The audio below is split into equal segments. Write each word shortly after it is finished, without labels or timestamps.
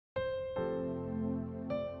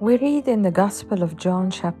We read in the Gospel of John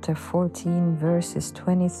chapter 14 verses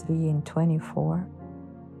 23 and 24.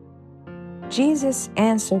 Jesus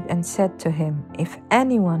answered and said to him, "If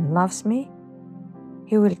anyone loves me,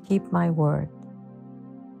 he will keep my word,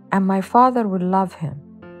 and my Father will love him,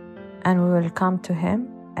 and we will come to him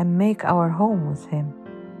and make our home with him.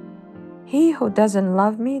 He who doesn't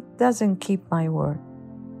love me doesn't keep my word,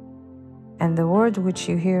 and the word which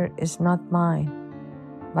you hear is not mine,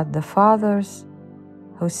 but the Father's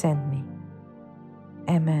who sent me."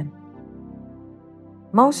 Amen.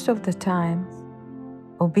 Most of the time,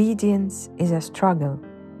 obedience is a struggle,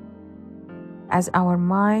 as our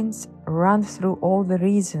minds run through all the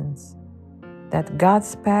reasons that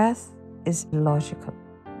God's path is illogical.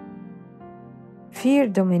 Fear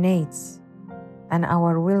dominates, and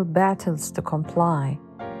our will battles to comply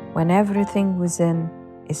when everything within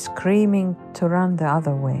is screaming to run the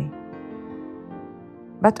other way.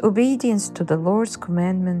 But obedience to the Lord's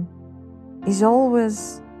commandment is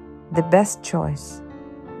always the best choice,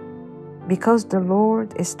 because the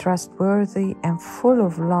Lord is trustworthy and full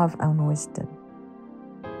of love and wisdom.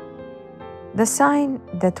 The sign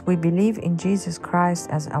that we believe in Jesus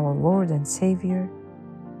Christ as our Lord and Savior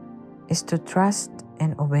is to trust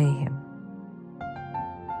and obey Him.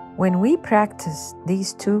 When we practice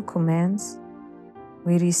these two commands,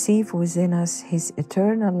 we receive within us His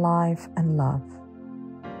eternal life and love.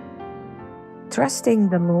 Trusting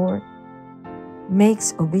the Lord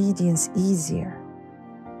makes obedience easier,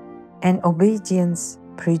 and obedience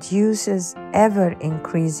produces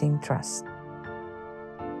ever-increasing trust.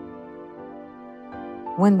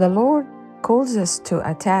 When the Lord calls us to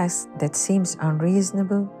a task that seems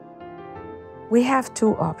unreasonable, we have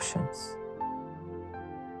two options.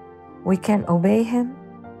 We can obey Him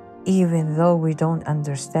even though we don't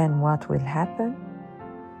understand what will happen,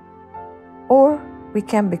 or we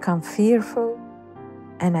can become fearful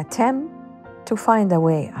and attempt to find a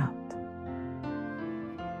way out.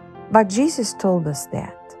 But Jesus told us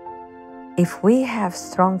that if we have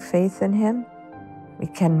strong faith in Him, we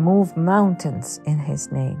can move mountains in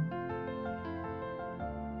His name.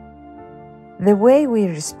 The way we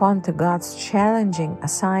respond to God's challenging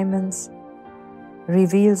assignments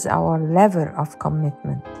reveals our level of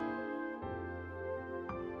commitment.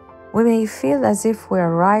 We may feel as if we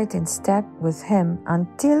are right in step with Him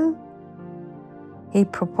until He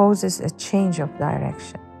proposes a change of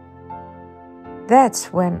direction.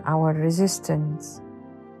 That's when our resistance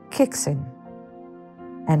kicks in,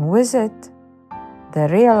 and with it, the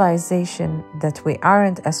realization that we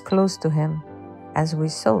aren't as close to Him as we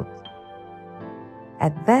thought.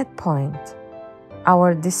 At that point,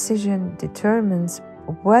 our decision determines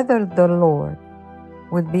whether the Lord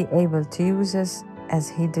will be able to use us as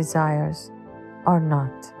He desires or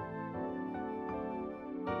not.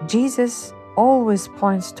 Jesus always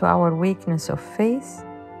points to our weakness of faith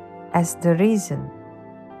as the reason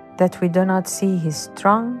that we do not see His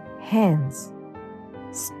strong hands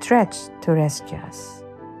stretched to rescue us.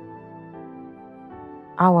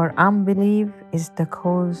 Our unbelief is the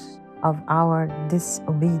cause of our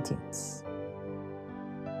disobedience.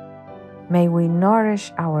 May we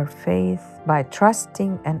nourish our faith by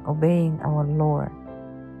trusting and obeying our Lord.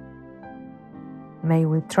 May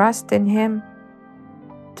we trust in Him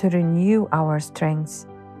to renew our strength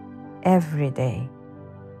every day.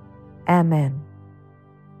 Amen.